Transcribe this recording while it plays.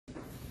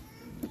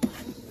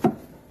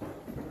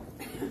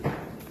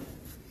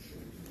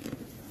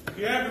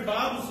you have your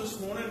Bibles this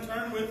morning,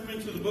 turn with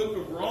me to the book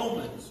of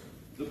Romans.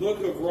 The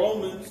book of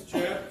Romans,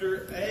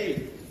 chapter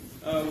 8.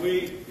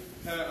 We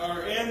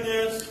are in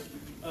this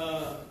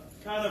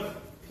kind of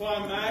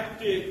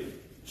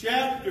climactic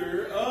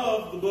chapter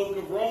of the book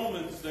of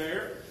Romans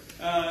there,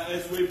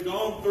 as we've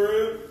gone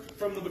through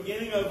from the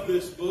beginning of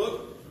this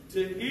book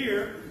to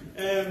here.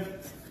 And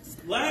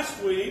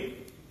last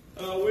week,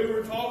 we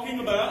were talking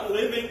about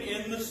living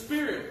in the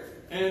Spirit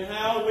and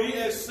how we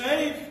as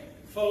saved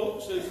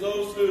folks, as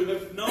those who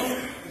have known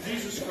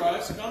Jesus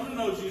Christ, come to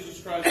know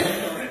Jesus Christ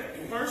as our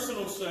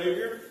personal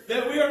Savior,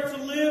 that we are to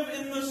live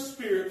in the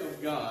Spirit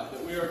of God,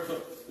 that we are to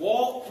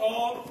walk,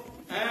 talk,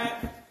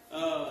 act,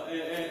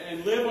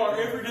 and live our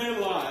everyday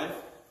life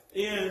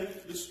in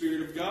the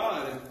Spirit of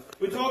God. And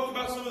we talked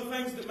about some of the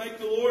things that make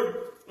the Lord,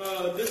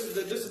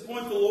 that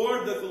disappoint the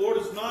Lord, that the Lord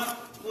is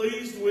not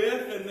pleased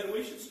with, and that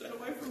we should stay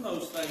away from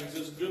those things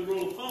as a good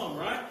rule of thumb,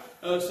 right?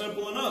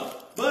 Simple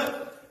enough.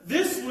 But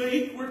this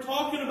week, we're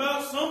talking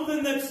about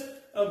something that's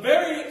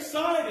very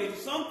exciting,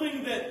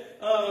 something that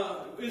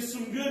is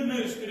some good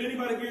news. Could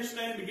anybody here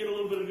stand to get a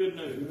little bit of good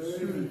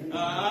news?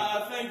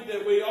 I think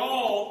that we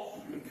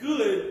all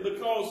could,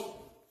 because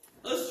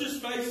let's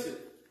just face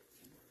it,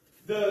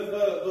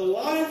 the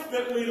life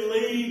that we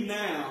lead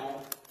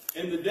now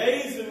and the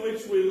days in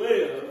which we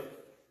live,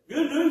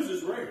 good news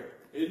is rare,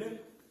 isn't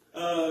it?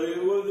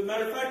 Well, as a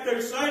matter of fact,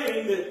 they're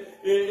saying that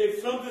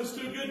if something's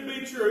too good to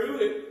be true,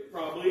 it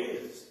probably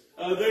is.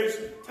 There's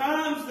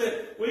times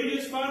that we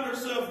just find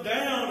ourselves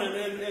down,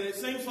 and it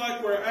seems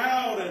like we're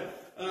out, and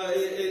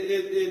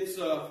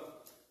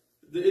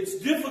it's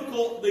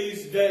difficult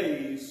these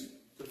days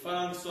to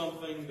find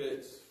something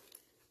that's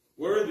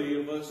worthy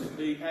of us to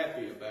be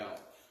happy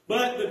about.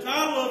 But the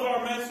title of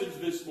our message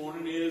this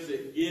morning is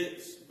 "It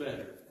Gets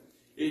Better."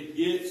 It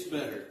gets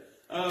better.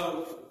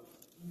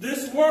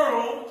 This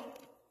world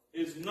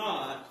is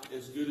not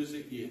as good as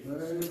it gets.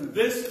 Amen.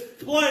 This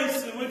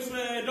place in which,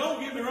 don't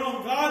get me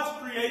wrong,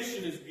 God's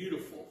creation is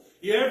beautiful.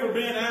 You ever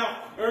been out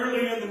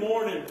early in the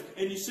morning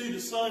and you see the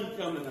sun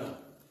coming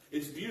up?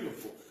 It's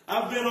beautiful.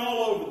 I've been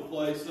all over the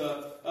place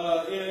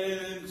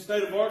in the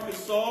state of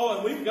Arkansas,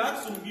 and we've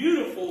got some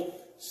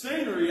beautiful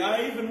scenery.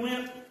 I even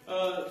went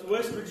to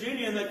West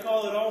Virginia, and they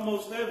call it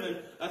Almost Heaven.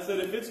 I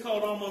said, if it's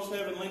called Almost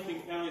Heaven,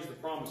 Lincoln County's the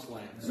promised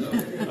land. So,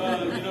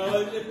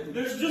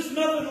 there's just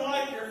nothing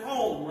like your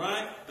home,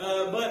 right?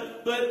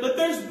 But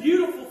there's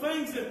beautiful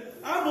things, and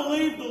I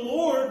believe the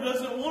Lord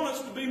doesn't want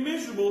us to be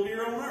miserable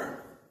here on earth.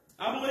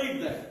 I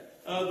believe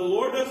that. The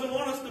Lord doesn't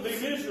want us to be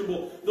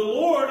miserable. The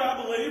Lord,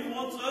 I believe,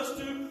 wants us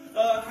to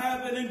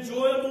have an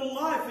enjoyable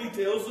life. He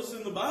tells us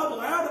in the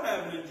Bible how to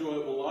have an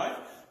enjoyable life,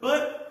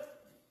 but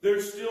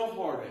there's still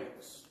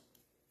heartaches.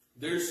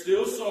 There's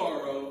still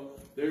sorrow,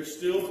 there's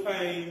still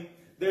pain,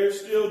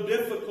 there's still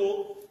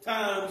difficult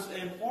times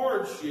and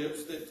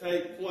hardships that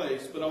take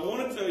place. But I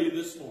want to tell you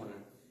this morning,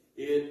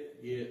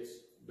 it gets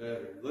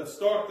better. Let's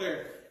start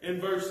there in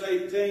verse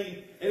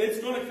 18. And it's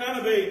going to kind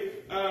of be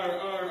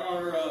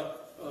our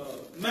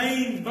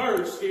main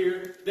verse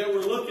here that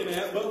we're looking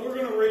at. But we're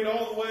going to read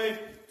all the way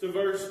to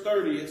verse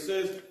 30. It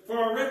says, "For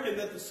I reckon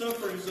that the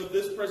sufferings of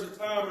this present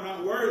time are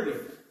not worthy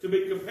to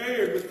be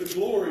compared with the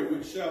glory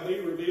which shall be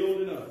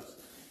revealed in us.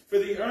 For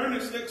the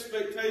earnest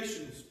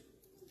expectation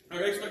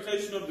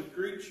of the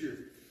creature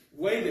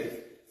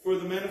waited for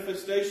the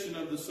manifestation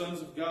of the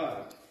sons of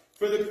God.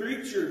 For the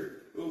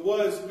creature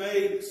was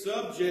made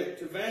subject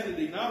to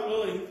vanity, not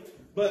willing,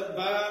 but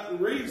by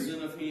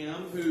reason of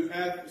him who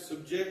hath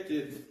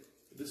subjected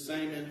the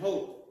same in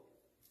hope.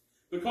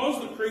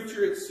 Because the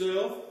creature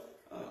itself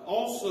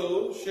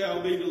also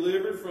shall be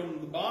delivered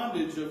from the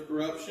bondage of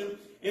corruption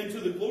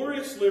into the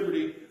glorious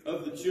liberty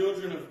of the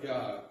children of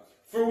God.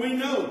 For we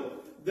know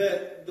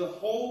that the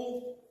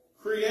whole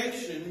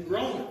creation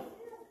groaneth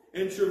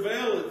and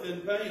travaileth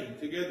in pain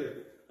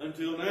together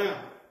until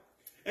now.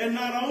 And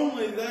not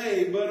only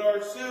they, but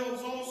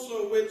ourselves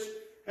also, which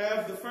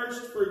have the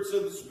first fruits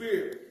of the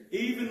Spirit,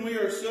 even we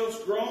ourselves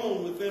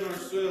groan within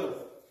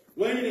ourselves,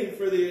 waiting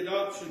for the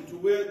adoption, to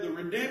wit, the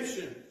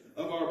redemption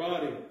of our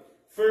body.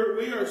 For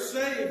we are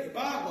saved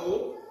by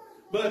hope,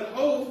 but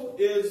hope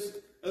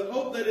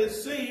that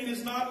is seen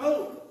is not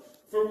hope.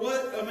 For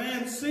what a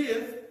man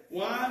seeth,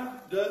 why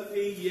doth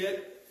he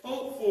yet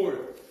hope for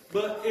it?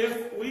 But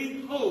if we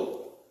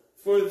hope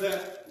for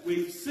that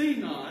we see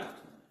not,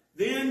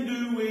 then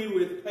do we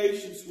with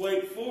patience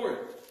wait for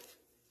it.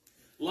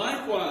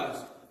 Likewise,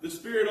 the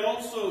Spirit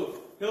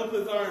also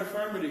helpeth our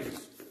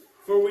infirmities.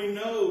 For we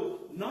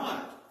know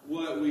not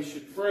what we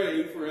should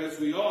pray for as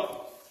we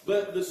ought,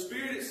 but the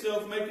Spirit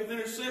itself maketh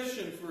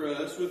intercession for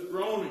us with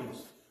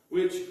groanings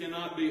which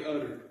cannot be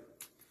uttered.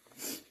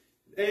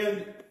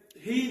 And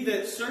he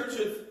that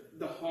searcheth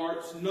the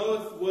hearts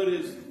knoweth what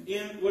is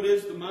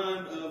the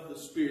mind of the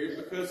Spirit,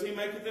 because he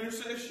maketh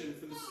intercession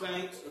for the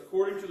saints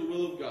according to the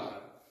will of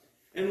God.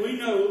 And we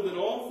know that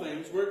all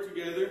things work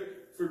together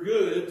for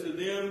good to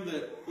them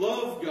that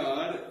love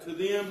God, to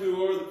them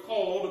who are the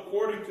called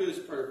according to his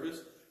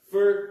purpose.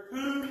 For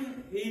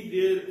whom he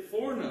did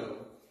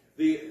foreknow,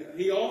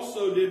 he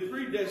also did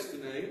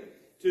predestinate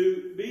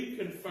to be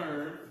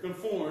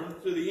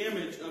conformed to the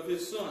image of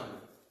his Son,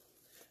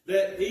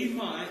 that he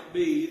might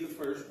be the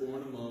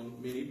firstborn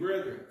among many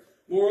brethren.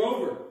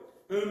 Moreover,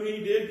 whom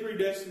he did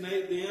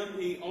predestinate, them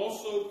he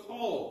also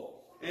called.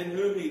 And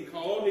whom he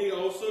called, he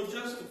also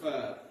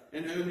justified.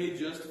 And whom he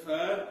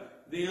justified,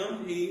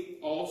 them he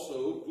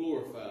also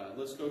glorified.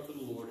 Let's go to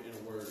the Lord in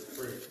a word of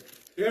prayer.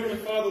 Dear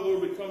Heavenly Father,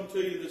 Lord, we come to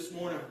you this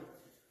morning.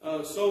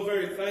 So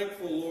very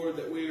thankful, Lord,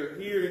 that we are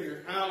here in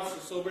your house.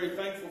 And so very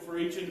thankful for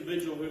each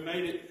individual who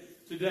made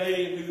it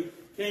today and who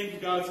came to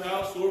God's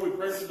house. Lord, we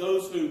pray for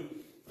those who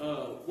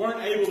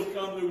weren't able to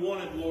come, who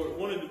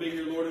wanted to be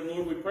here, Lord. And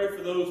Lord, we pray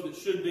for those that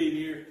should be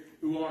here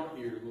who aren't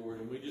here, Lord.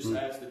 And we just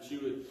ask that you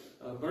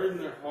would burden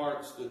their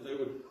hearts, that they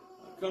would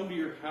come to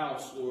your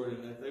house, Lord,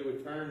 and that they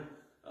would turn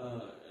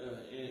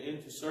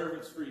into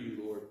servants for you,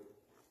 Lord.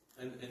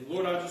 And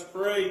Lord, I just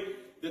pray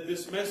that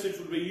this message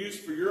would be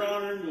used for your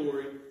honor and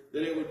glory,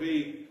 that it would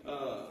be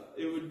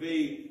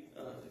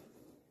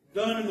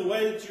done in the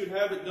way that you would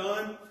have it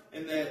done,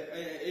 and that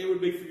it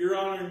would be for your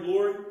honor and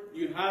glory.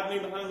 You'd hide me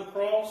behind the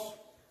cross,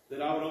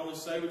 that I would only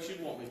say what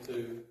you'd want me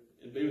to,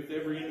 and be with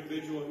every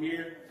individual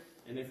here.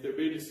 And if there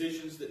be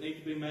decisions that need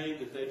to be made,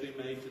 that they be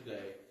made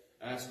today.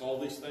 I ask all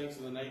these things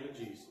in the name of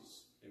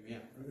Jesus.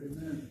 Amen.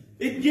 Amen.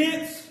 It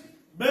gets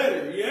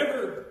better. You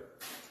ever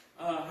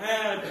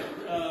had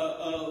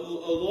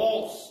a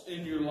loss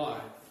in your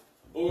life?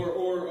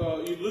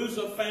 Or you lose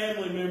a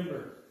family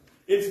member?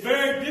 It's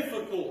very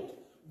difficult,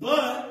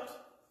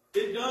 but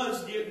it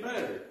does get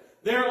better.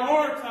 There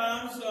are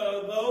times,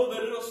 though,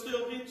 that it'll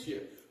still hit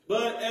you.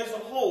 But as a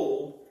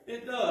whole,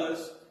 it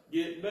does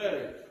get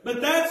better.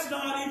 But that's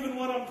not even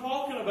what I'm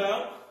talking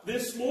about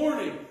this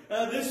morning.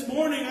 This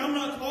morning, I'm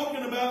not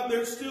talking about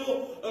there's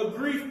still a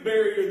grief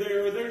barrier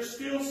there, or there's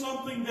still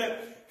something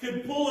that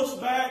could pull us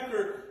back,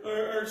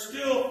 or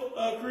still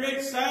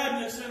create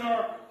sadness in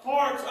our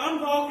hearts. I'm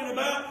talking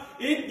about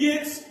it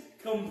gets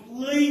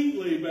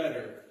completely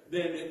better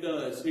than it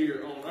does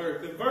here on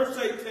earth. In verse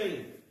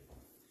 18,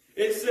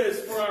 it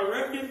says, "For I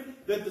reckon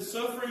that the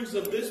sufferings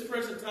of this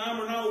present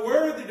time are not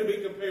worthy to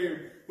be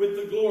compared with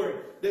the glory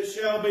that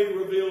shall be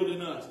revealed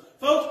in us."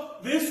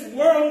 Folks, this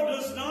world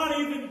does not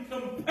even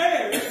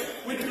compare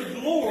with the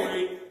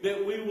glory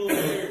that we will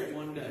inherit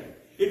one day.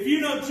 If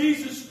you know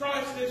Jesus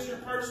Christ as your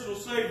personal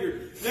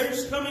Savior,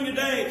 there's coming a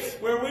day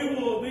where we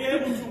will be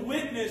able to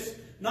witness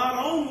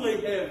not only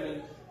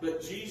heaven,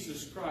 but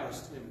Jesus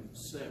Christ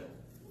himself.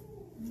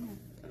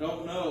 I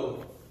don't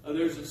know.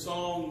 There's a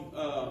song,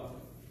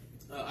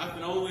 I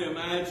Can Only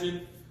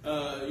Imagine.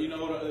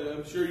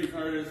 I'm sure you've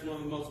heard it. It's one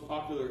of the most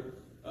popular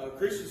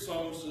Christian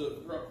songs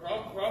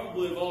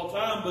probably of all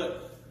time.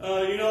 But,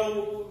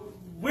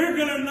 we're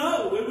going to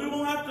know. We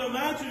won't have to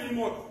imagine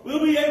anymore.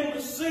 We'll be able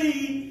to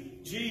see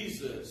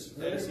Jesus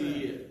as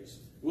he is.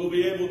 We'll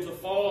be able to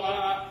fall.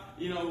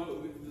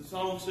 The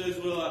song says,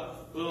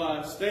 will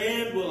I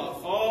stand? Will I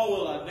fall?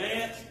 Will I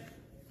dance?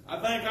 I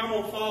think I'm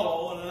going to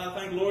fall, and then I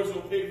think the Lord's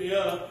going to pick me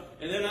up,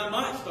 and then I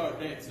might start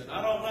dancing.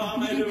 I don't know. I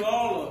may do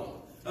all of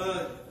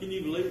them. Can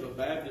you believe a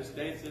Baptist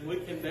dancing? We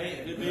can dance.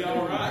 It'd be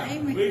all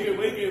right. We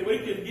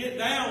can get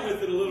down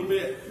with it a little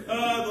bit.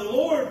 The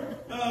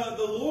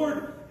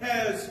Lord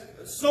has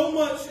so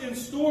much in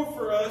store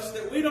for us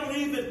that we don't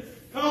even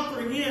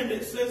comprehend.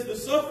 It says the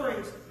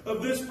sufferings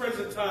of this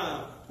present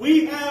time.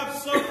 We have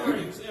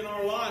sufferings in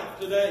our life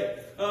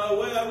today. I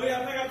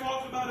think I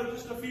talked about it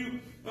just a few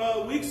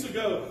weeks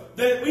ago,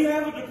 that we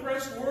have a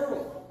depressed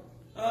world.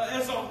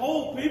 As a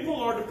whole, people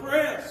are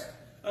depressed.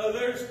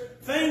 There's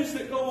things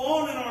that go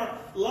on in our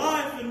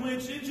life in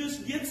which it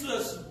just gets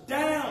us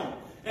down.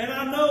 And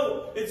I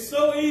know it's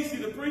so easy,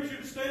 the preacher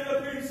to stand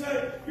up here and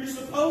say, you're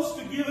supposed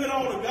to give it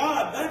all to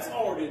God. That's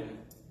hard, isn't it?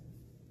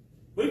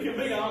 We can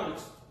be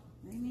honest.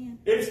 Amen.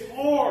 It's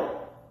hard.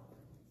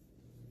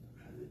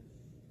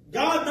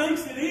 God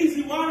makes it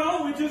easy. Why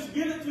don't we just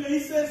give it to Him? He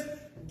says,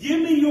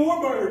 give me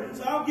your burdens,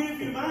 I'll give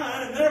you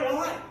mine, and they're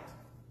light.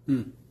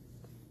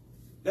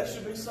 That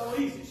should be so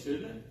easy,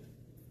 shouldn't it?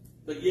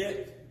 But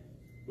yet,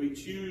 we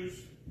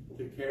choose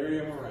to carry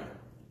them around.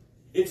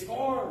 It's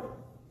hard.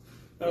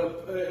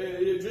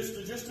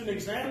 Just an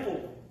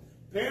example.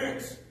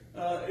 Parents,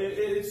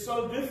 it's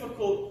so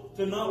difficult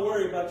to not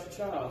worry about your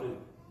child.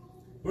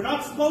 We're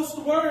not supposed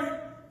to worry.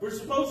 We're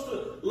supposed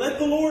to let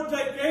the Lord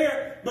take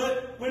care.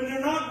 But when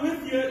they're not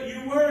with you,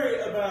 you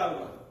worry about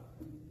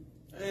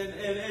them.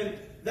 And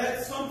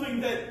that's something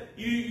that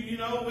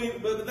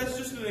but that's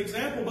just an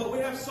example. But we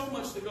have so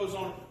much that goes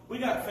on. We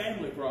got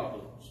family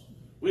problems.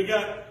 We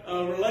got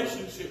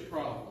relationship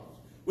problems.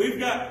 We've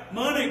got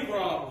money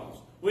problems.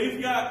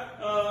 We've got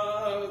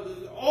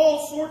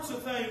all sorts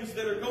of things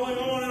that are going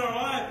on in our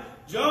life.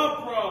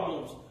 Job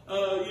problems,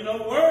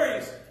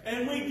 worries.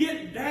 And we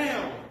get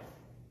down.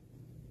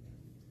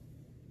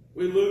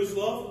 We lose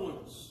loved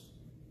ones.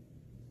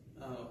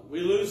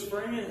 We lose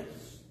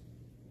friends.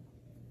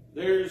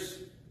 There's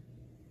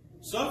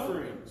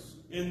sufferings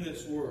in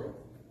this world.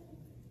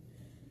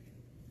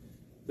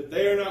 But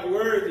they are not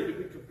worthy to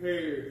be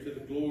compared to the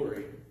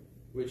glory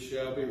which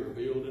shall be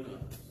revealed in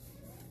us.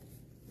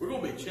 We're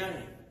going to be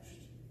changed.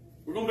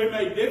 We're going to be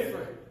made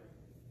different.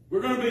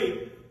 We're going to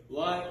be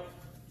like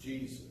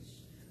Jesus.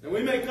 Now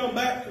we may come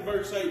back to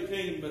verse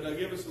 18, but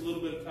give us a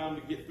little bit of time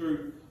to get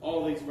through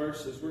all these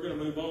verses. We're going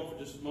to move on for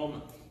just a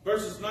moment.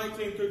 Verses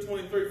 19 through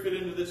 23 fit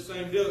into this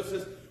same deal. It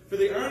says, "For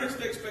the earnest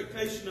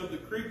expectation of the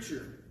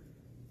creature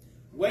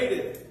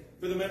waited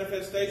for the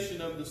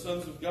manifestation of the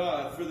sons of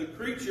God. For the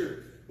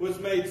creature was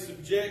made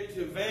subject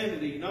to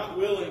vanity, not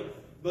willing,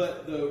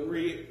 but the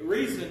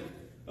reason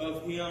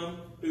of him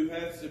who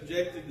hath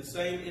subjected the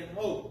same in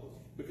hope.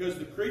 Because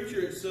the creature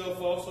itself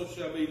also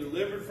shall be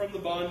delivered from the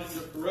bondage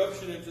of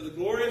corruption into the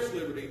glorious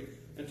liberty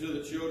unto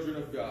the children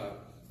of God.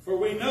 For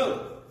we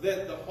know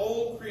that the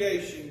whole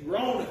creation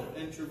groaneth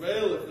and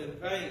travaileth in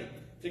pain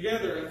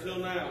together until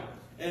now.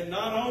 And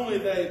not only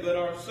they, but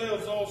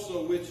ourselves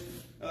also, which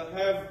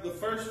have the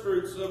first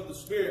fruits of the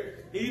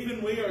Spirit,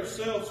 even we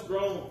ourselves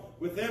groan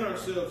within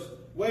ourselves,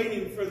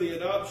 waiting for the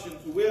adoption,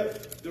 to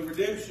wit, the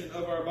redemption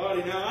of our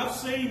body." Now, I've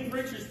seen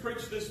preachers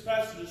preach this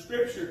passage of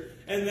Scripture,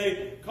 and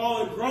they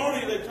call it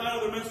groaning. They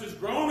title their message,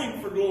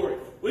 "Groaning for Glory."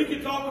 We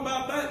could talk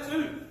about that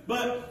too.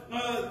 But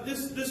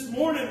this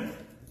morning,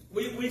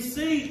 we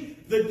see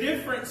the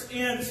difference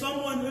in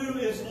someone who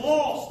is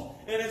lost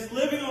and is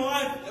living a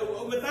life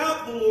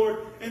without the Lord,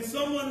 and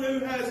someone who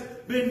has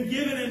been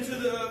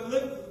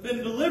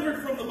been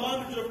delivered from the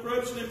bondage of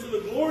corruption into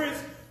the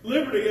glorious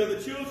liberty of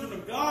the children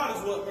of God,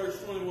 is what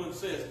verse 21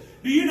 says.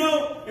 Do you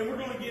know, and we're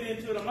going to get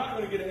into it, I'm not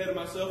going to get ahead of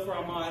myself, or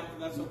I might,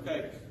 and that's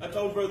okay. I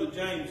told Brother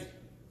James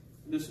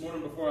this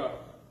morning before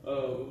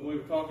when we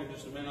were talking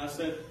just a minute, I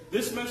said,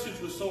 this message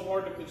was so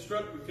hard to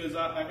construct because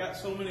I got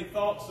so many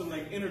thoughts and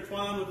they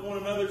intertwine with one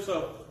another,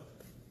 so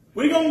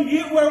we're going to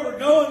get where we're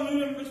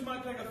going. We just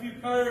might take a few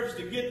curves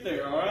to get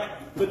there, all right?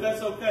 But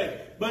that's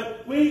okay.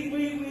 But we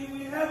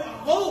have a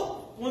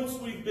hope once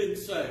we've been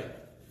saved.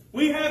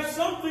 We have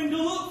something to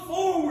look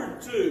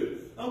forward to.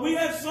 We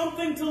have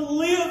something to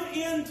live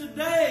in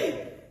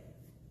today.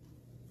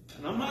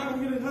 And I'm not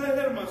going to get ahead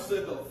of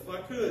myself if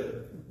I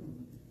could.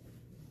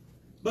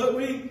 But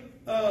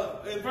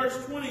in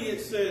verse 20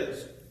 it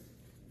says,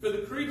 "For the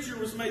creature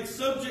was made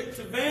subject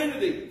to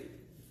vanity,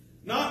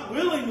 not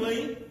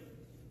willingly,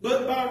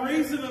 but by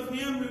reason of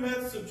him who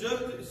hath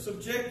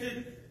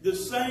subjected the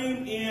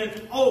same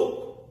in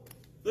hope."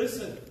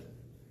 Listen,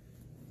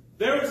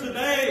 there is a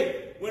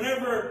day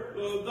whenever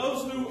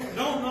those who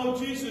don't know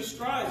Jesus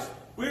Christ,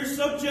 we're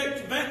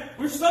subject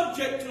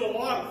to a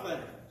lot of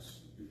things.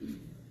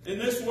 In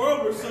this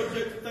world, we're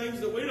subject to things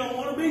that we don't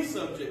want to be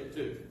subject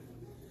to.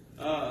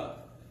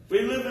 We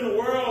live in a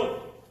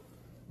world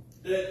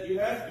that you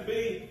have to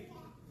be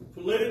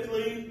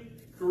politically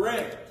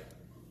correct.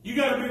 You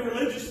got to be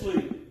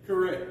religiously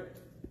correct.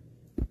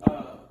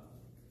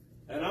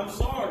 And I'm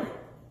sorry,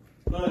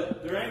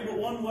 but there ain't but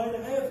one way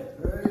to heaven,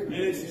 and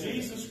it's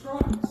Jesus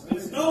Christ.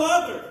 There's no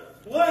other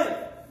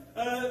way.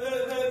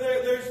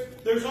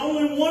 There's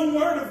only one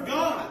Word of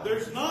God.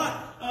 There's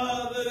not,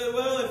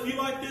 if you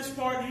like this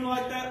part and you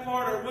like that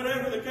part, or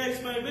whatever the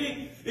case may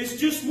be. It's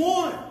just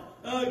one.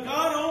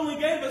 God only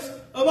gave us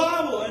a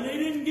Bible, and He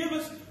didn't give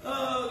us,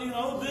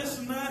 this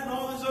and that and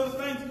all these other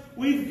things.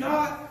 We've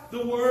got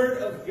the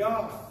Word of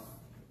God.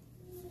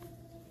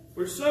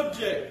 We're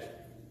subject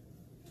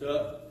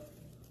to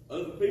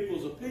other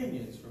people's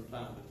opinions from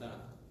time to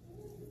time.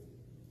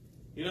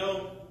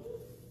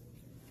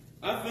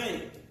 I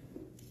think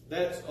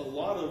that's a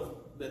lot of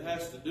that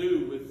has to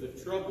do with the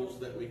troubles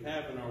that we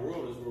have in our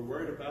world, is we're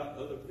worried about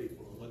other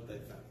people and what they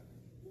think.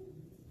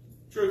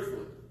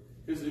 Truthfully.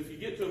 Because if you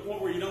get to a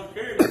point where you don't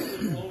care, you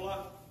live a whole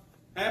lot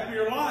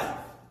happier life.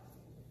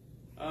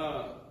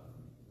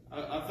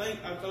 I think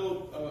I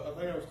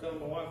was telling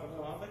my wife,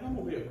 I think I'm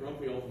going to be a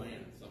grumpy old man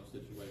in some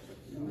situation.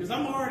 Because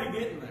I'm already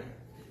getting there.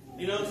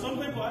 Some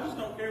people, I just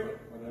don't care.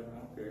 Whatever, I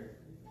don't care.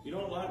 You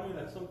don't like me,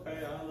 that's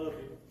okay. I love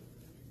you.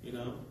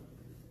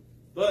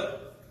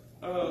 But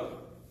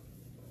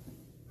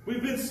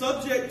we've been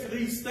subject to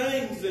these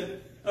things,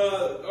 and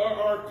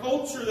our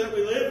culture that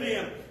we live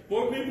in.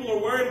 More people are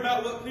worried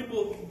about how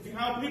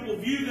people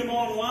view them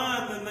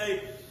online than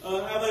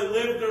how they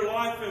live their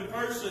life in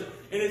person,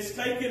 and it's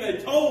taken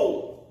a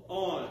toll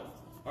on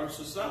our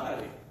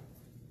society.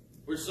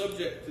 We're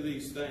subject to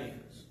these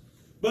things,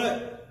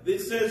 but it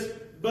says,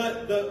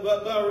 but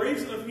by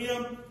reason of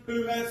him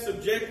who hath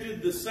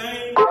subjected the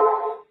same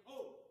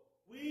hope,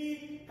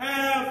 we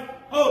have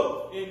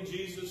hope in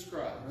Jesus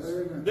Christ.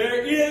 Amen.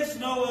 There is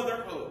no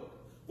other hope.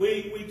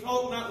 We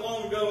talked not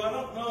long ago.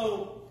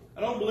 I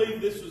don't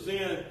believe this was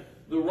in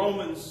the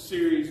Romans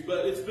series,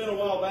 but it's been a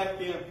while back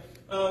then,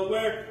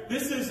 where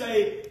this is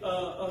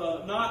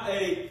not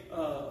a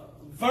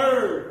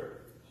verb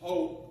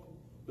hope,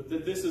 but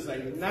that this is a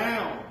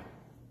noun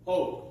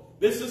hope.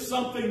 This is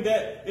something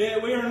that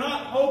we are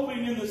not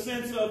hoping in the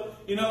sense of,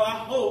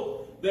 I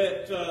hope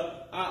that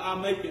I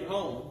make it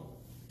home.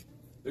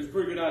 There's a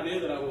pretty good idea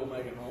that I will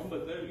make it home,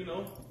 but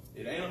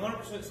it ain't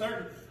 100%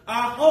 certain.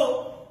 I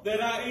hope that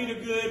I eat a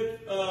good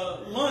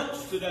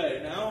lunch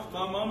today. Now,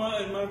 my mama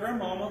and my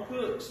grandmama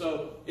cook,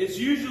 so it's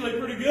usually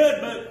pretty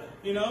good, but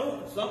You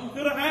know, something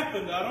could have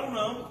happened. I don't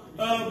know.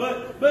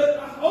 But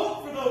I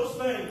hope for those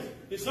things.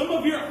 And some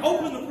of you are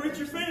hoping the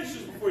preacher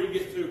finishes before you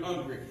get too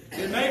hungry.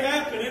 It may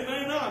happen, it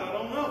may not, I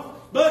don't know.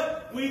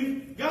 But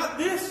we've got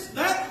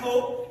that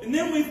hope, and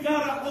then we've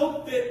got a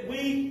hope that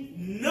we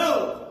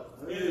know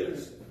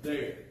is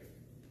there.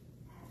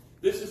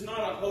 This is not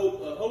a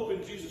hope. A hope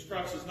in Jesus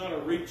Christ is not a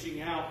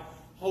reaching out,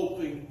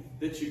 hoping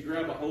that you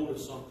grab a hold of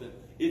something.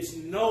 It's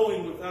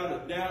knowing without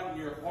a doubt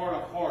in your heart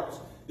of hearts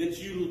that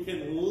you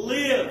can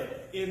live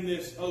in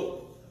this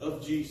hope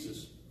of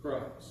Jesus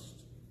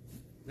Christ.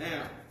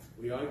 Now,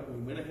 we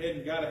went ahead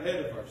and got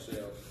ahead of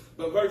ourselves.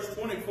 But verse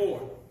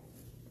 24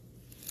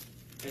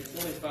 and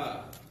 25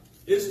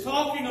 is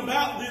talking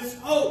about this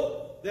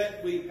hope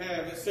that we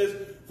have. It says,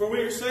 "For we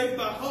are saved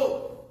by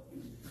hope.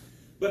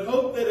 But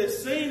hope that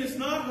is seen is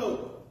not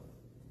hope.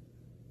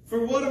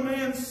 For what a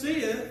man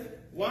seeth,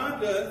 why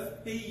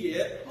doth he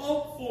yet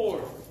hope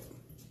for?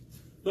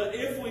 But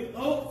if we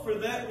hope for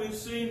that we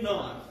see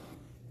not,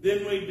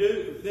 then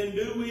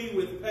do we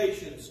with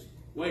patience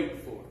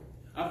wait for it."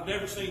 I've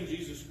never seen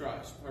Jesus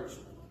Christ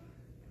personally.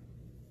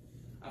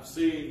 I've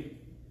seen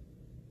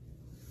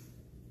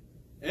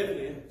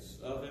evidence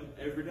of Him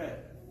every day.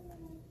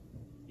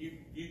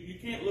 You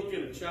can't look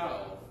at a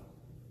child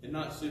and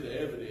not see the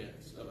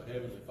evidence of a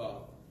Heavenly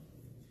Father.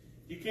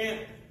 You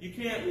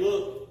can't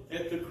look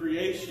at the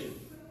creation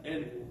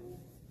and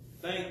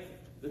think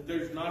that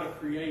there's not a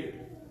Creator.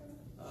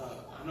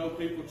 I know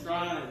people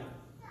try and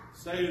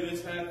say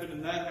this happened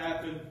and that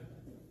happened.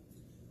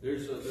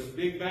 There's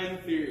Big Bang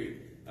Theory.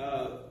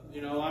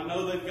 I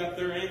know they've got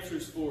their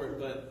answers for it,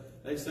 but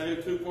they say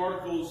two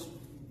particles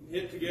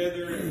hit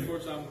together, and of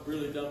course I'm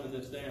really dumbing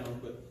this down,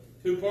 but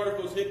two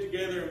particles hit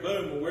together and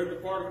boom, well, where'd the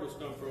particles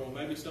come from? Well,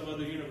 maybe some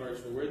other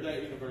universe. Well, where'd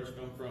that universe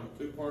come from?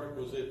 Two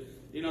particles hit,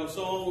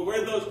 so on.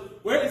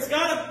 Where it's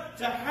got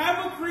to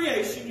have a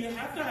creation, you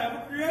have to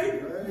have a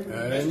creator.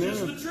 Amen. That's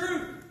just the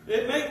truth.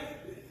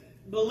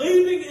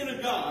 Believing in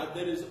a God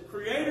that is a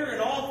creator in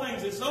all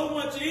things is so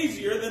much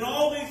easier than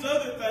all these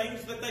other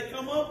things that they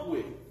come up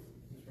with.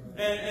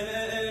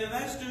 And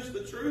that's just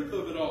the truth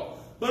of it all.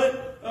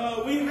 But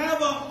we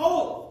have a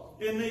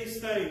hope in these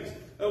things.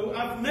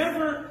 I've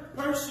never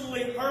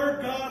personally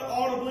heard God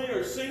audibly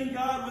or seen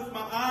God with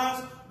my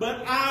eyes,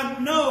 but I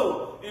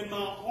know in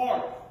my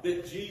heart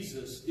that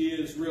Jesus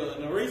is real.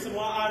 And the reason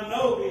why I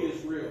know He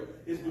is real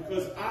is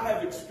because I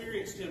have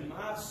experienced Him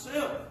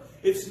myself.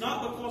 It's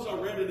not because I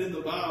read it in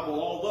the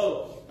Bible,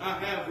 although I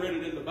have read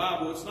it in the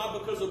Bible. It's not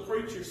because a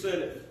preacher said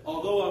it,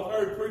 although I've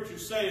heard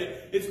preachers say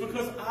it. It's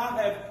because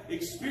I have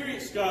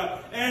experienced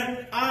God.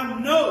 And I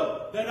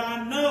know that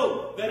I'm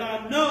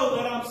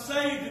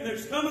saved. And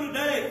there's coming a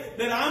day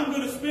that I'm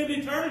going to spend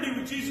eternity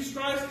with Jesus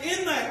Christ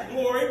in that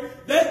glory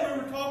that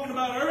we were talking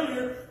about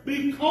earlier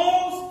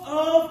because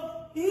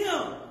of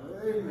Him.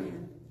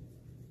 Amen.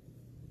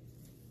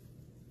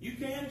 You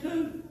can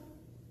too.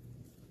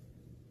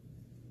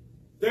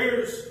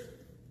 There's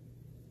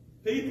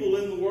people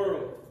in the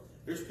world,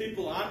 there's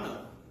people I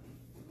know,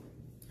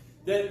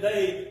 that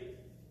they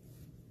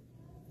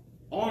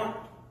aren't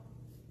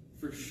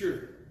for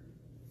sure.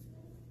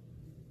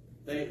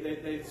 They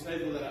say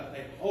that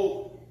they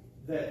hope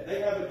that they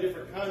have a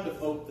different kind of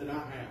hope than I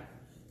have.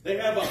 They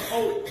have a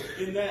hope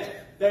in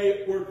that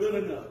they were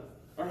good enough,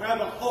 or have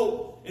a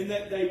hope in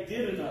that they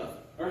did enough,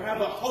 or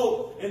have a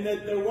hope in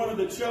that they're one of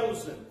the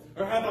chosen,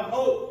 or have a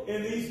hope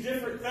in these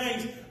different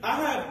things. I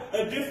have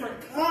a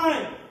different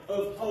kind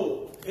of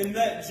hope in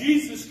that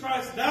Jesus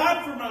Christ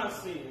died for my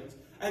sins,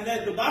 and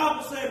that the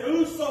Bible said,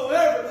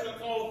 "Whosoever shall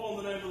call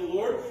upon the name of the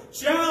Lord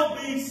shall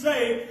be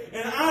saved."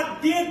 And I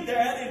did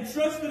that and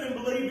trusted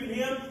and believed in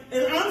Him,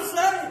 and I'm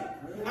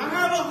saved. I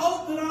have a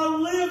hope that I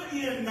live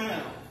in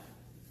now.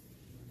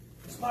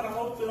 It's not a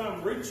hope that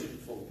I'm reaching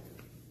for.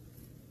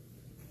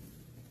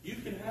 You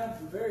can have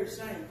the very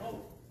same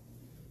hope.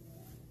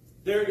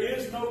 There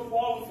is no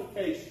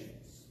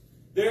qualifications.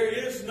 There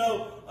is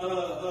no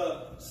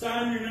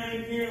sign your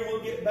name here and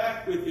we'll get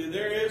back with you.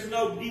 There is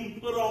no being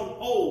put on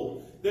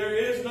hold. There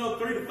is no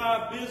 3 to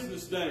 5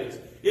 business days.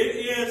 It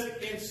is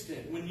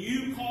instant. When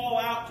you call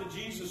out to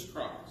Jesus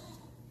Christ,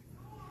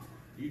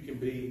 you can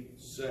be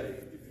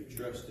saved if you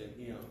trust in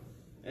Him.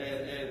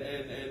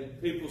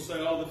 And people say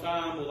all the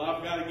time, "Well,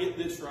 I've got to get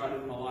this right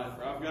in my life,"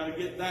 or "I've got to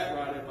get that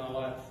right in my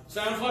life."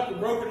 Sounds like a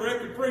broken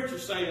record preacher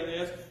saying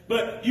this,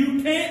 but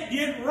you can't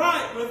get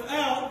right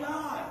without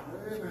God.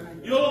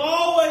 Amen. You'll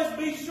always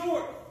be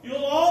short.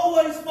 You'll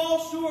always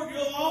fall short.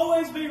 You'll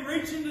always be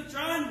reaching to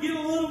try and get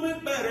a little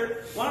bit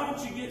better. Why don't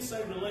you get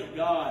saved and let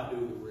God do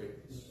the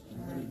rest?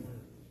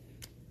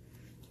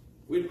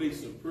 We'd be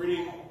some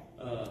pretty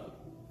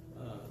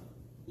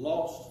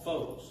lost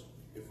folks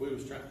if we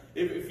was trying.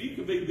 If you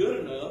could be good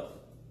enough,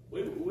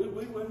 we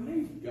wouldn't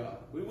need God.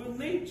 We wouldn't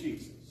need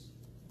Jesus.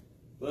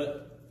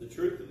 But the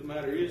truth of the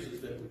matter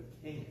is that we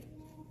can.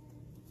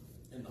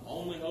 And the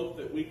only hope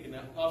that we can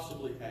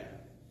possibly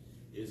have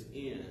is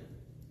in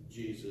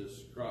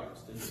Jesus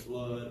Christ, in the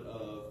blood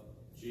of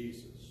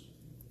Jesus.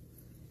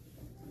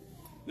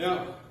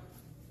 Now,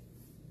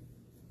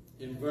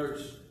 in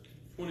verse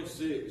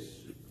 26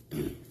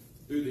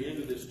 through the end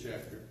of this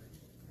chapter,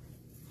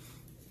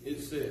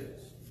 it says,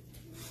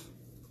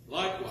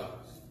 likewise,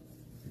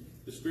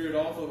 the Spirit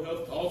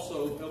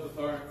also helpeth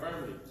our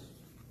infirmities.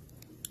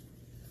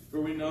 For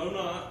we know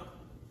not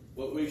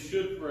what we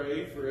should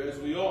pray for as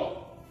we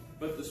ought,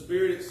 but the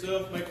Spirit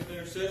itself maketh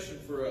intercession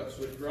for us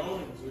with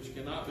groanings which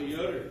cannot be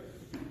uttered.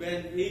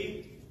 And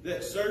he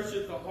that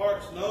searcheth the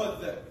hearts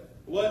knoweth that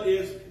what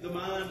is the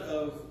mind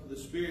of the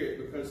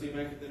Spirit, because he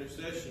maketh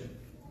intercession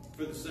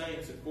for the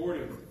saints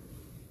according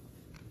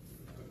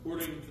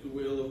to the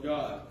will of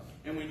God.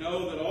 And we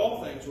know that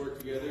all things work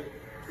together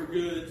for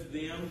good to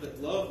them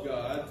that love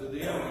God, to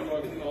them who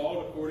are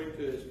called according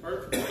to his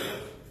purpose,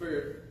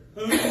 for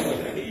whom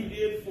he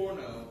did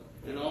foreknow,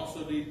 and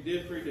also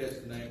did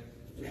predestinate,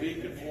 to be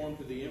conformed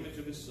to the image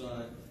of his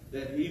Son,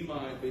 that he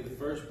might be the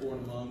firstborn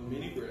among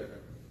many brethren.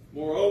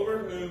 Moreover,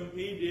 whom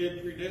he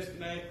did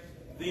predestinate,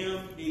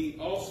 them he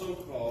also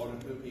called,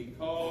 and whom he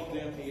called,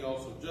 them he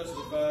also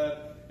justified,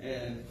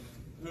 and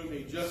whom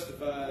he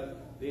justified,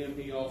 them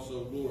he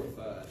also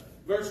glorified.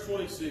 Verse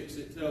 26,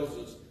 it tells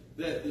us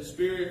that the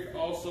Spirit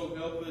also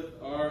helpeth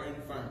our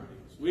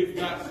infirmities. We've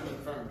got some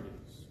infirmities.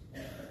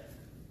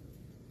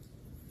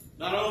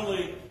 Not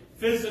only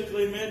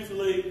physically,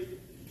 mentally,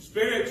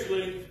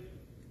 spiritually,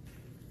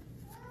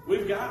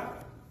 we've got it.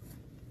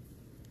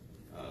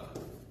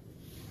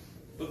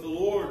 But the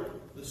Lord,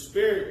 the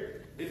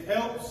Spirit, it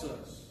helps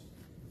us.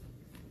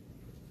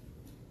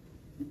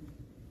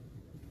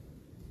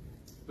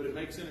 But it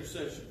makes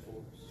intercession for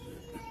us.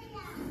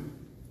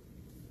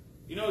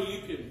 You know,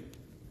 you can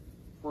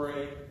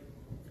pray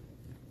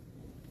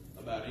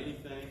about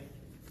anything,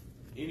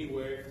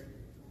 anywhere,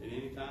 at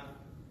any time.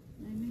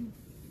 Amen.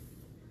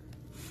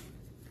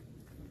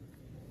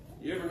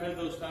 You ever had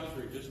those times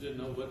where you just didn't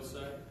know what to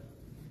say?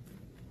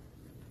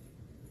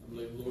 I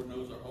believe the Lord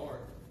knows our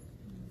heart,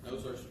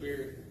 knows our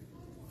spirit.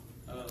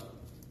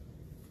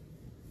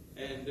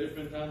 And there's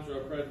been times where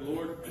I prayed,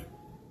 Lord,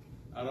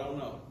 I don't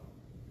know.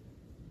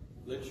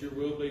 Let your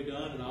will be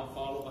done and I'll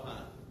follow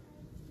behind.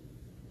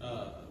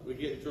 We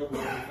get in trouble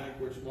when we think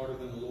we're smarter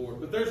than the Lord.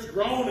 But there's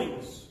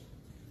groanings.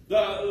 The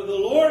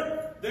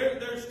Lord,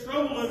 there's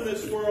trouble in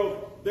this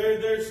world.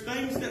 There's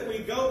things that we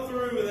go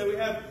through and that we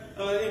have.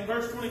 In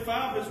verse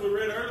 25, as we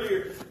read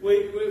earlier,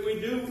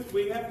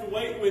 we have to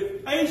wait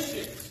with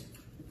patience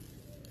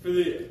for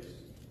this.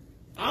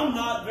 I'm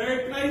not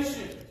very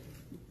patient.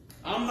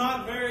 I'm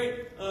not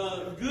very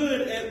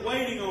good at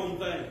waiting on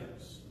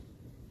things.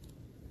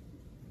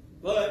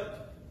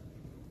 But,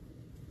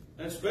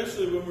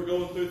 especially when we're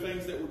going through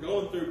things that we're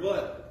going through,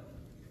 but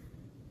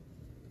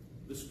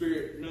the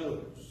Spirit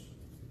knows.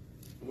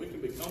 And we can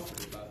be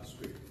comforted by the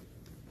Spirit.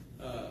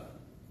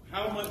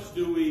 How much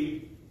do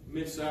we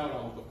miss out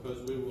on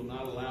because we will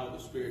not allow the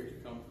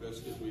Spirit to comfort us,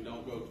 because we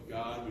don't go to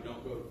God, we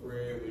don't go to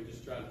prayer, we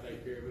just try to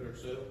take care of it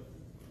ourselves?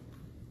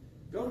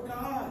 Go to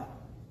God.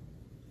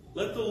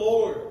 Let the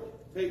Lord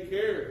take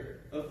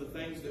care of the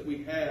things that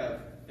we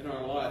have in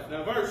our life.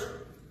 Now, verse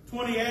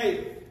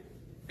 28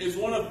 is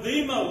one of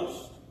the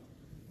most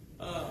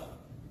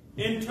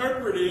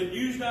misinterpreted,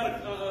 used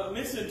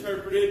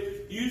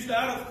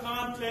out of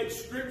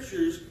context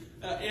scriptures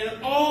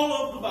in all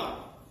of the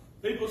Bible.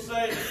 People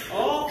say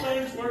all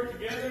things work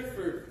together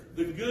for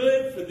the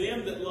good for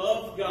them that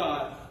love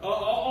God.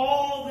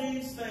 All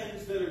these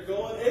things that are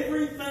going,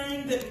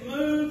 everything that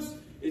moves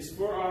is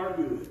for our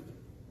good.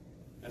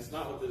 That's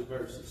not what this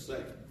verse is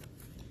saying.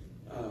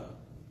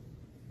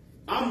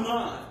 I'm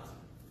not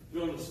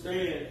going to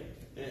stand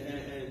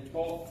and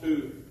talk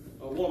to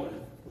a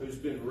woman who's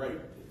been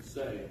raped and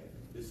say,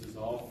 this is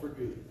all for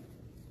good.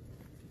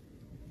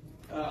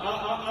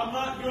 I'm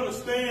not going to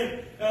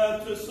stand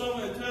to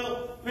someone and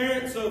tell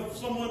parents of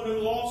someone who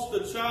lost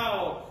a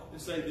child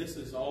and say, this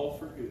is all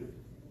for good.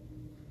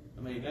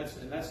 I mean,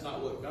 that's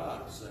not what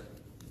God is saying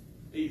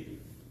either.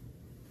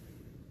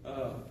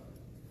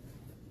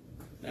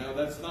 Now,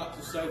 that's not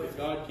to say that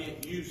God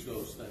can't use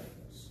those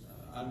things.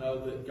 I know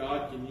that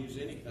God can use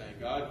anything.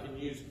 God can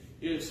use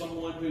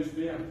someone who's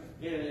been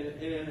in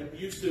an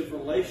abusive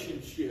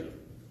relationship,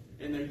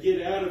 and they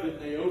get out of it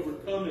and they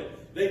overcome it.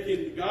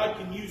 God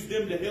can use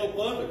them to help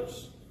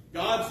others.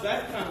 God's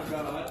that kind of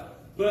God.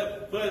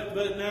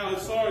 But now,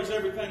 as far as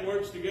everything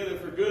works together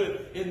for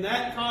good, in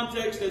that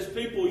context, as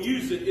people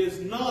use it, is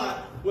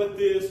not what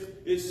this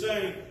is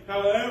saying.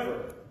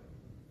 However,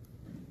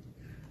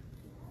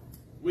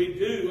 we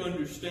do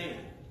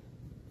understand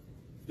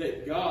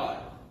that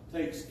God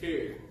takes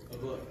care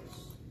of us.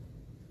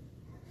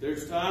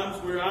 There's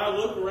times where I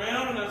look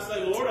around and I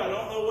say, Lord, I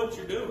don't know what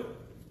you're doing.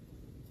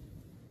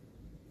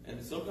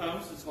 And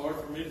sometimes it's hard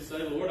for me to say,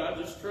 Lord, I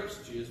just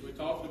trust you, as we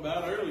talked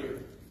about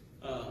earlier.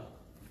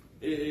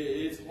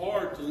 It's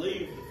hard to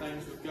leave the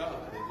things with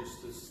God and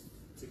just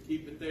to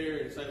keep it there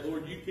and say,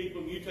 Lord, you keep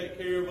them, you take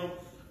care of them.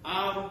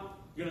 I'm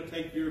going to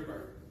take your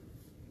burden.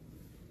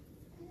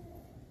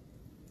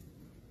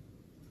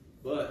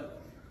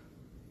 But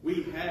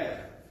we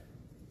have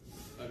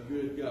a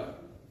good God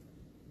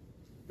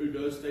who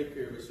does take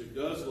care of us, who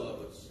does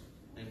love us,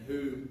 and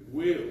who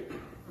will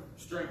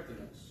strengthen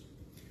us.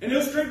 And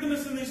He'll strengthen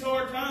us in these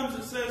hard times.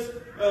 It says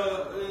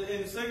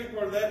in the second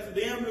part of that, to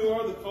them who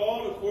are the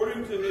called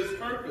according to His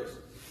purpose.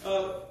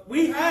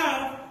 We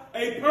have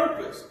a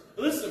purpose.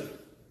 Listen,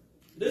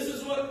 this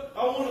is what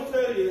I want to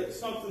tell you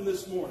something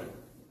this morning.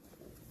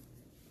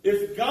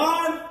 If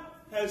God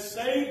has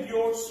saved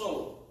your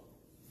soul,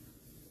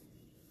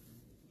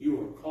 you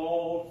are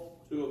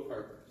called to a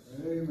purpose.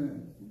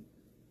 Amen.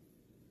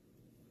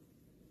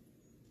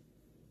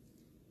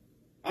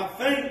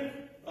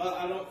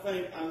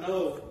 I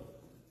know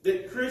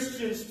that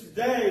Christians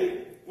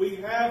today, we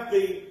have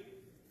the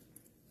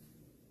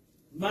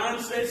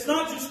mindset. It's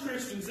not just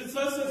Christians, it's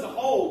us as a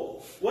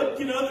whole. What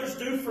can others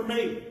do for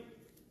me?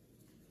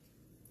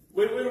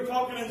 We were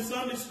talking in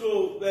Sunday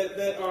school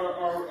that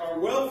our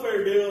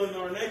welfare deal in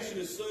our nation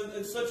is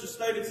in such a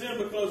state it's in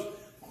because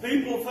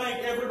people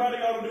think everybody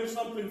ought to do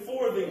something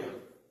for them.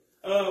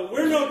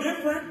 We're no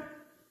different.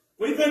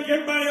 We think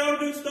everybody ought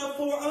to do stuff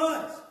for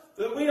us.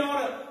 That we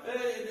ought to,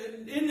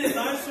 isn't it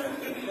nicer,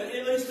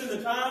 at least in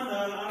the time,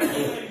 I don't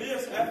say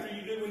this,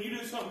 when you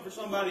do something for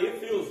somebody,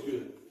 it feels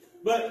good.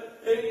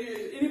 But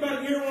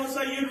anybody here want to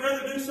say you'd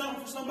rather do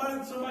something for somebody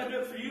than somebody do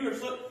it for you?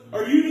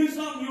 Or you do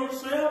something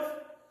yourself?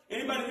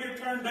 Anybody here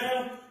turn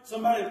down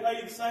somebody to pay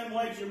you the same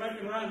wage you're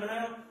making right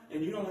now?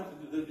 And you don't have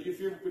to, if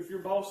your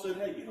boss said,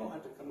 hey, you don't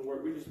have to come to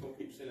work, we're just going to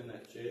keep sending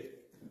that check.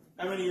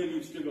 How many of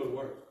you still go to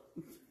work?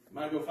 You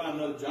might go find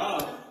another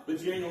job,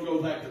 but you ain't going to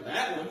go back to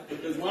that one,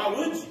 because why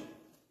would you?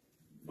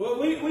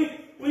 But we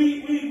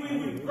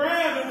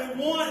grab and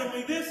we want and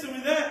we this and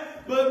we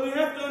that, but we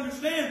have to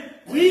understand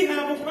we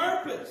have a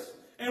purpose.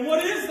 And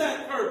what is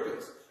that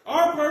purpose?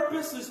 Our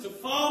purpose is to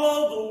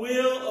follow the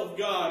will of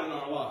God in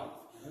our life.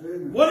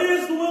 Amen. What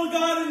is the will of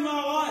God in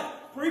my life?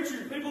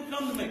 Preacher, people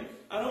come to me.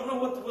 I don't know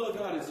what the will of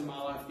God is in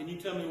my life. Can you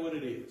tell me what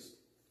it is?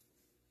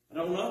 I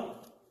don't know.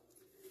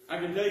 I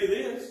can tell you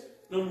this.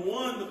 Number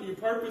one, your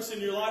purpose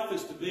in your life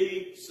is to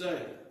be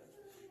saved.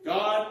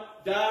 God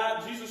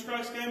died, Jesus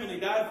Christ came and He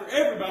died for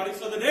everybody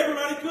so that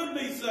everybody could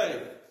be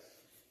saved.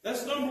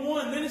 That's number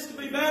one. Then it's to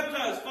be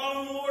baptized,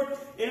 following the Lord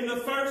in the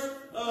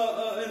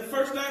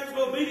first act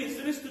of obedience.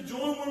 Then it's to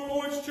join one of the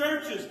Lord's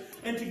churches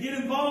and to get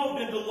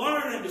involved and to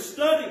learn and to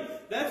study.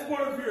 That's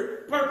part of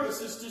your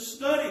purpose, is to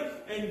study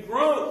and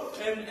grow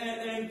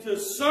and to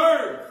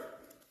serve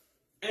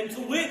and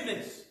to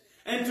witness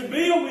and to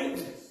be a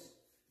witness.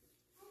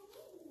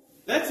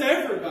 That's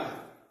everybody.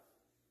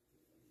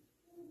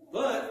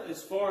 But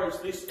as far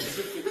as these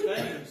specific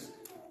things,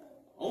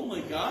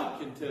 only God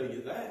can tell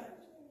you that.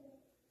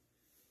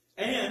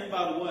 And,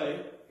 by the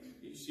way,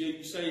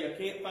 you say, I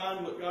can't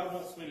find what God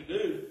wants me to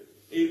do.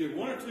 Either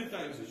one or two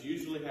things is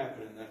usually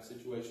happening in that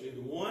situation.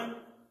 Either one,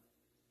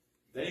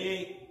 they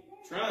ain't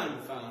trying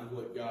to find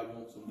what God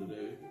wants them to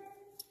do.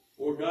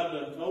 Or God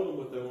done told them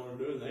what they want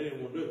to do and they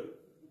didn't want to do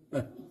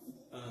it.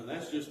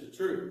 That's just the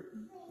truth.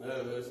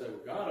 They say,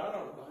 well, God, I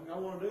don't think I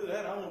want to do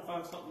that. I want to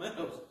find something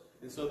else.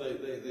 And so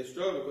they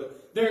struggle.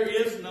 But there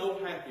is no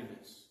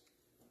happiness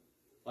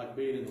like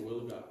being in the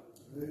will of God.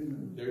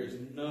 Amen. There is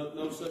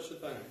no such a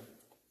thing.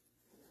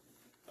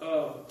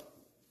 I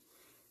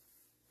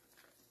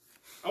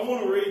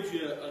want to read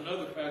you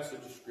another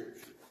passage of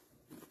Scripture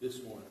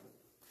this morning.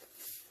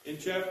 In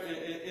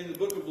the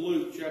book of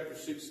Luke, chapter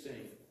 16.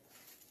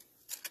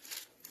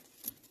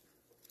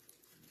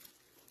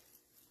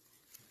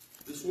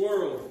 This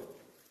world,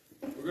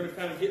 we're going to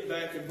kind of get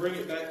back and bring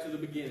it back to the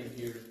beginning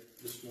here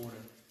this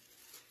morning.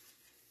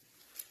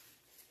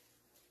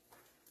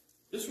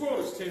 This world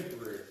is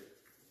temporary.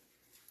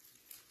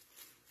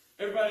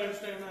 Everybody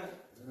understand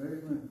that?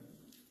 Amen.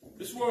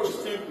 This world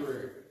is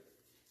temporary.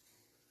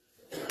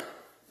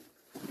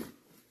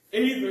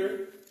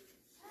 Either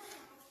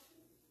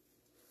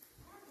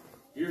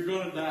you're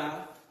going to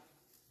die,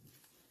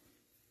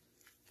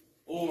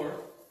 or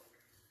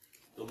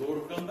the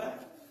Lord will come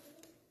back.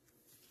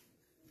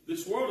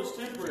 This world is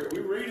temporary. We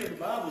read in the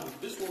Bible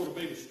that this world will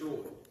be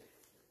destroyed.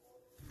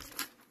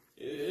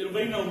 It'll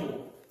be no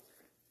more.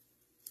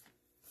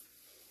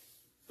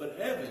 But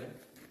heaven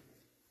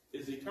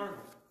is eternal.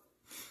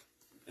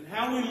 And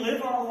how we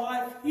live our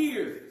life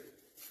here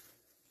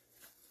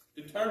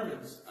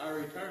determines our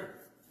eternity.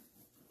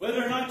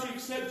 Whether or not you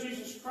accept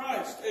Jesus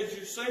Christ as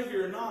your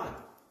Savior or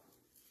not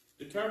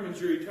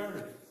determines your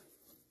eternity.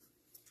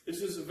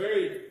 This is a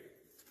very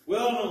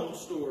well-known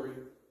story.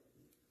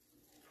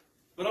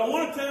 But I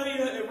want to tell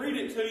you and read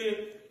it to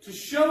you to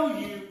show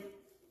you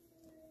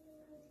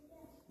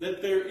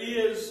that there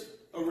is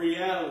a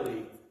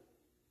reality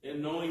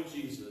in knowing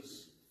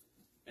Jesus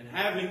and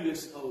having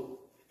this hope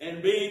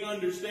and being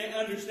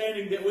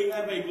understanding that we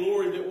have a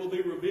glory that will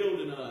be revealed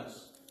in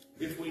us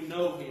if we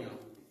know Him,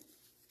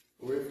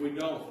 or if we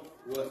don't,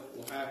 what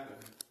will happen.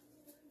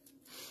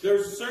 There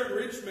was a certain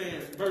rich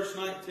man, verse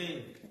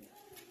 19,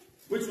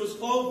 which was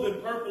clothed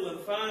in purple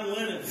and fine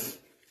linen,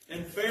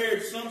 and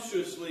fared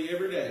sumptuously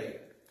every day.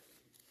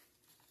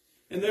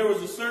 And there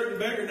was a certain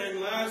beggar named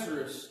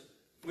Lazarus,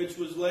 which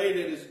was laid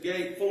at his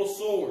gate full of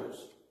sores,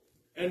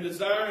 and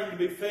desiring to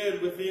be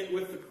fed with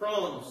the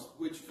crumbs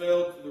which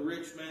fell to the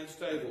rich man's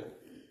table.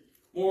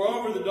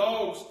 Moreover, the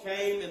dogs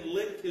came and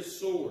licked his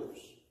sores.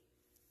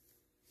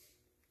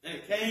 And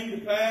it came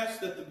to pass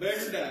that the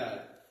beggar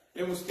died,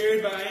 and was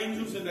carried by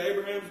angels into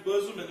Abraham's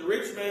bosom, and the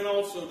rich man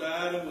also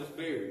died and was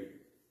buried.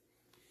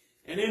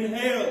 And in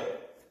hell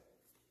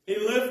he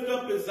lifted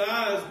up his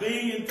eyes,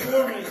 being in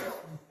torment,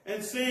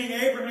 and seeing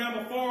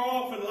Abraham afar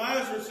off and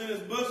Lazarus in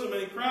his bosom,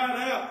 and he cried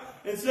out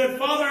and said,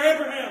 Father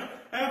Abraham,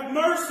 have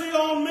mercy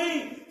on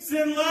me.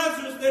 Send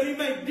Lazarus that he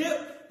may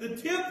dip the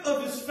tip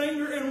of his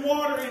finger in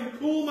water and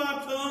cool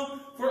my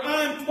tongue, for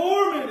I am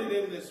tormented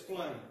in this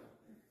flame.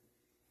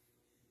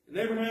 And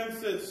Abraham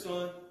said,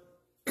 Son,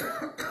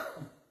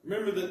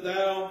 remember that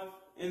thou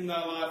in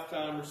thy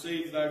lifetime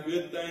received thy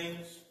good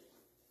things,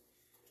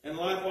 and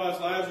likewise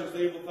Lazarus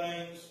evil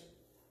things,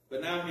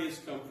 but now he is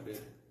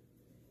comforted,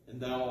 and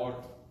thou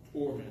art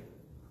tormented.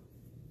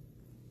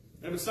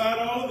 And beside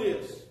all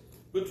this,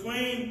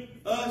 between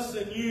us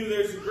and you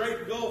there's a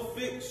great gulf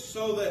fixed,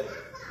 so that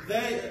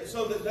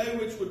they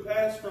which would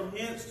pass from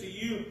hence to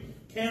you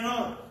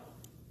cannot,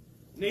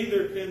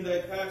 neither can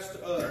they pass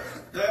to us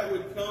that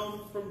would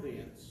come from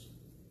thence.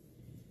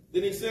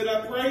 Then he said,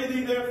 I pray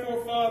thee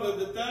therefore, Father,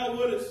 that thou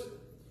wouldest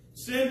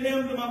send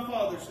him to my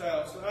father's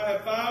house. I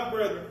have 5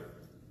 brethren,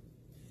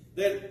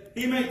 that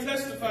he may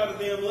testify to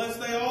them, lest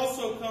they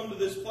also come to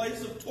this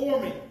place of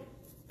torment.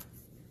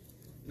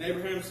 And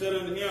Abraham said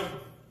unto him,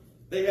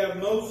 They have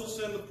Moses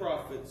and the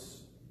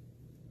prophets,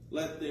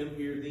 let them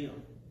hear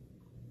them.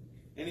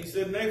 And he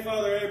said, Nay,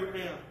 Father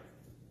Abraham,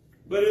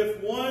 but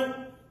if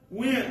one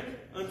went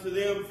unto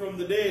them from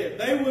the dead,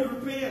 they would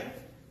repent.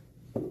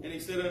 And he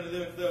said unto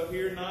them, If thou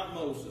hear not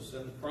Moses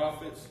and the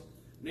prophets,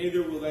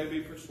 neither will they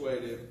be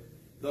persuaded,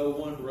 though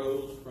one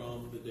rose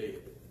from the dead.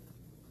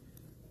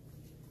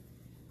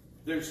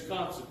 There's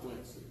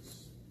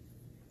consequences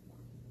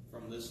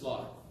from this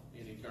life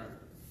in eternity.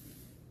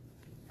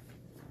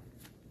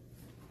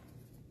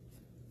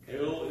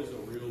 Hell is a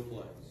real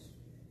place.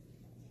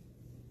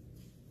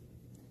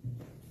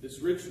 This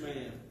rich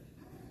man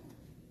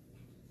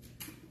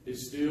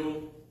is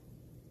still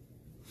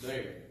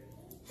there,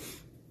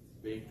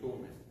 being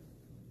tormented.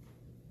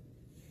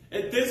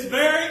 At this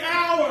very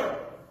hour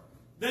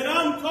that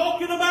I'm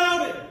talking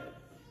about it,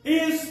 he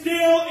is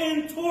still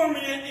in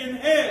torment in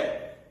hell.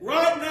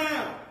 Right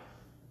now.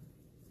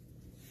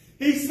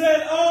 He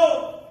said,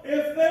 oh,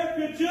 if there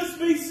could just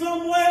be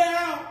some way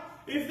out,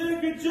 if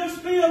there could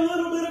just be a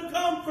little bit of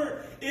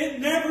comfort. It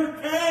never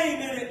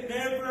came and it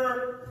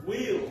never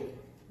will.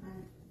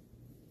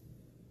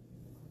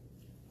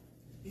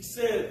 He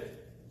said,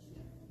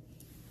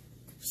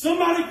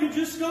 somebody could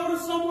just go to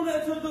someone,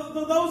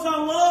 to those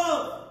I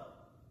love,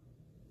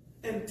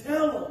 and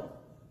tell them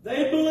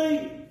they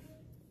believe.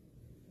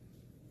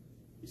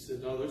 He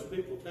said, no, there's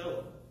people tell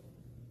them.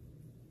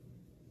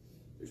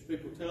 There's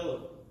people tell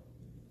them.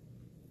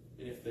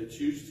 And if they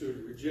choose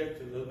to reject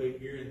them, they'll be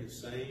here in the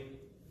same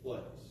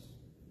place.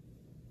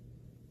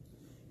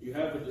 You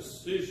have a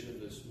decision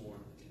this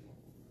morning.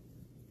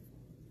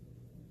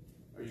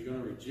 Are you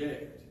going to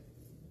reject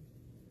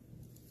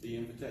the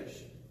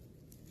invitation?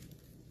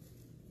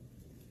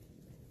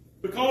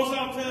 Because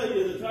I'll tell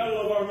you, the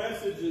title of our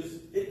message is,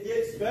 It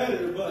Gets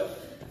Better, but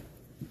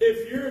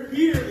if you're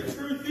here, the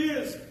truth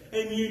is,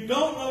 and you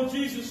don't know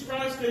Jesus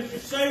Christ as your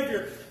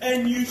Savior,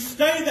 and you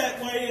stay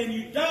that way, and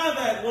you die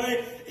that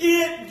way,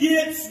 it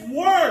gets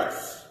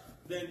worse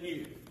than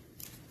here.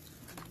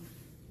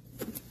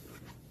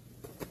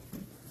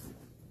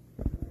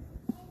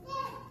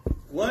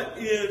 What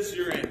is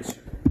your answer?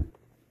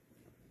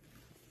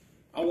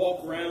 I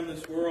walk around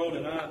this world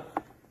and I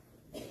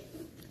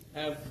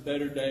have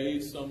better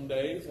days some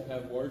days. I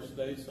have worse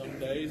days some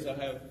days. I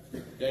have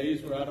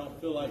days where I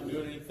don't feel like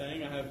doing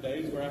anything. I have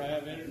days where I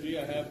have energy.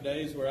 I have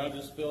days where I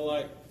just feel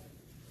like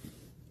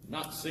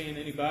not seeing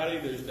anybody.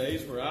 There's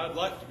days where I'd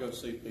like to go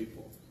see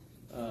people.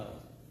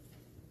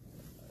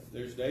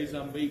 There's days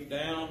I'm beat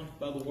down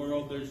by the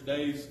world. There's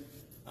days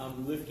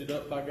I'm lifted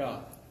up by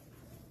God.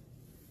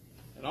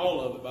 And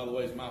all of it, by the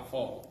way, is my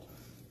fault.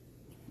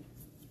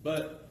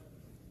 But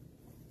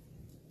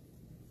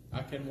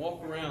I can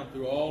walk around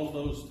through all of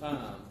those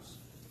times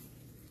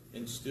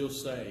and still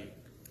say,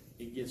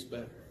 it gets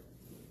better.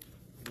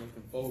 I'm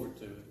looking forward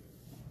to it.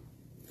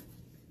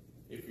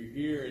 If you're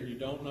here and you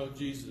don't know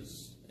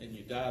Jesus and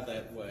you die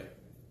that way,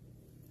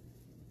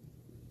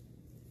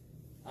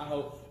 I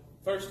hope,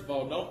 first of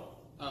all,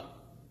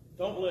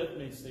 don't let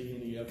me see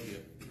any of you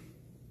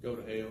go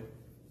to hell.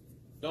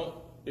 Don't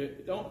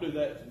do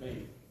that to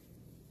me.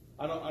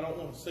 I don't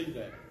want to see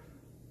that.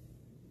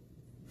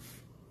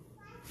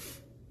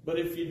 But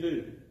if you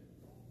do,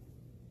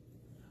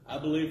 I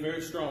believe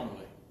very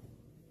strongly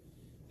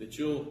that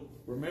you'll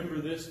remember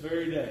this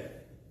very day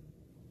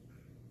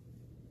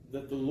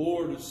that the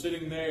Lord is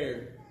sitting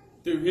there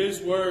through His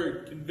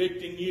Word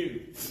convicting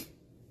you.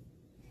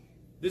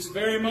 This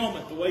very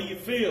moment, the way you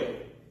feel.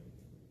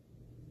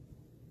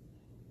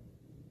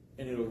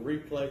 And it'll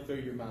replay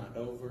through your mind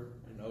over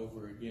and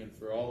over again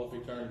for all of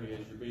eternity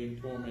as you're being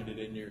tormented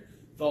in your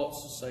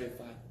thoughts to say, if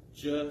I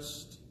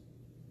just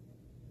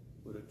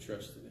would have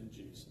trusted in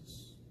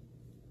Jesus.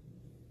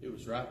 It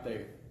was right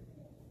there.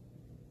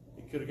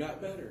 It could have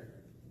got better,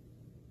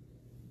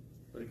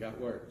 but it got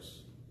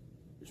worse.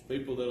 There's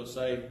people that'll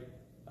say,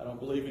 I don't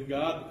believe in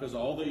God because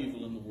of all the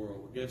evil in the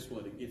world. Well, guess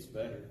what? It gets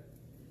better.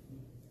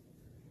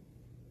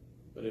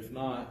 But if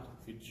not,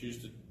 if you choose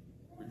to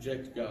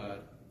reject God,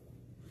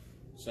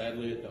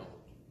 sadly it don't.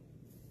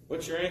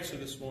 What's your answer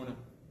this morning?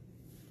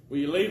 Will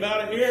you leave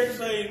out of here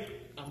saying,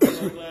 I'm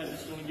so glad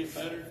it's going to get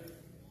better?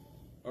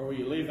 Or will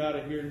you leave out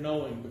of here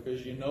knowing,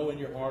 because you know in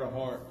your heart of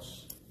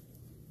hearts,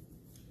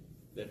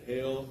 that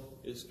hell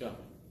is coming?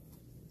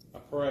 I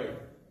pray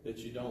that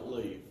you don't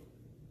leave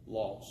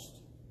lost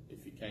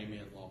if you came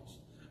in lost.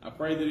 I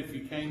pray that if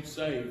you came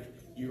saved,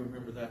 you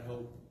remember that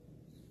hope.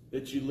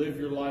 That you live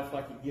your life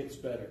like it gets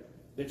better.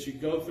 That you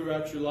go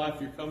throughout your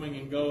life, you're coming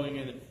and going,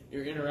 and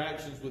your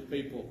interactions with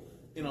people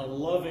in a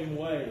loving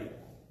way.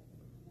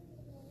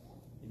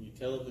 And you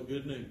tell them the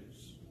good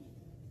news.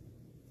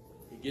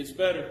 It gets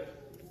better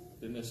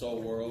than this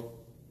old world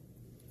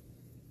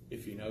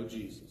if you know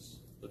Jesus.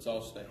 Let's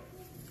all stand.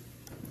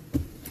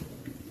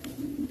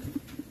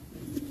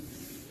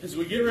 As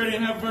we get ready to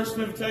have verse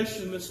of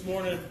invitation this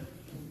morning,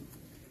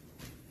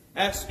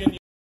 asking you